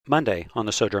Monday on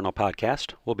the Sojournal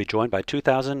Podcast, we'll be joined by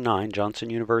 2009 Johnson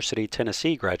University,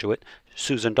 Tennessee graduate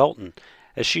Susan Dalton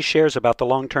as she shares about the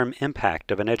long-term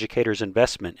impact of an educator's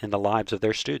investment in the lives of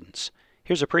their students.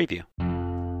 Here's a preview.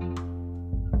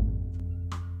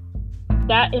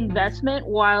 That investment,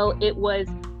 while it was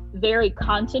very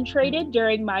concentrated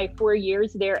during my 4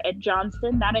 years there at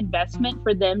Johnson, that investment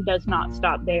for them does not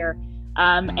stop there.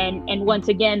 And once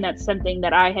again, that's something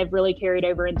that I have really carried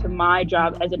over into my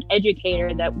job as an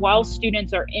educator, that while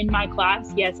students are in my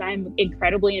class, yes, I'm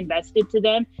incredibly invested to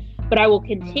them, but I will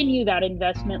continue that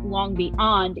investment long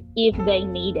beyond if they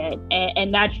need it.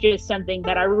 And that's just something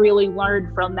that I really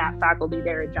learned from that faculty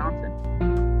there at Johnson.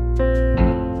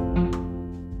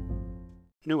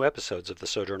 New episodes of the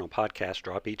Sojournal Podcast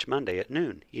drop each Monday at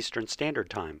noon Eastern Standard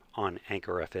Time on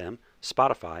Anchor FM,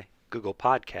 Spotify, Google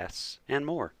Podcasts, and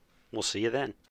more. We'll see you then.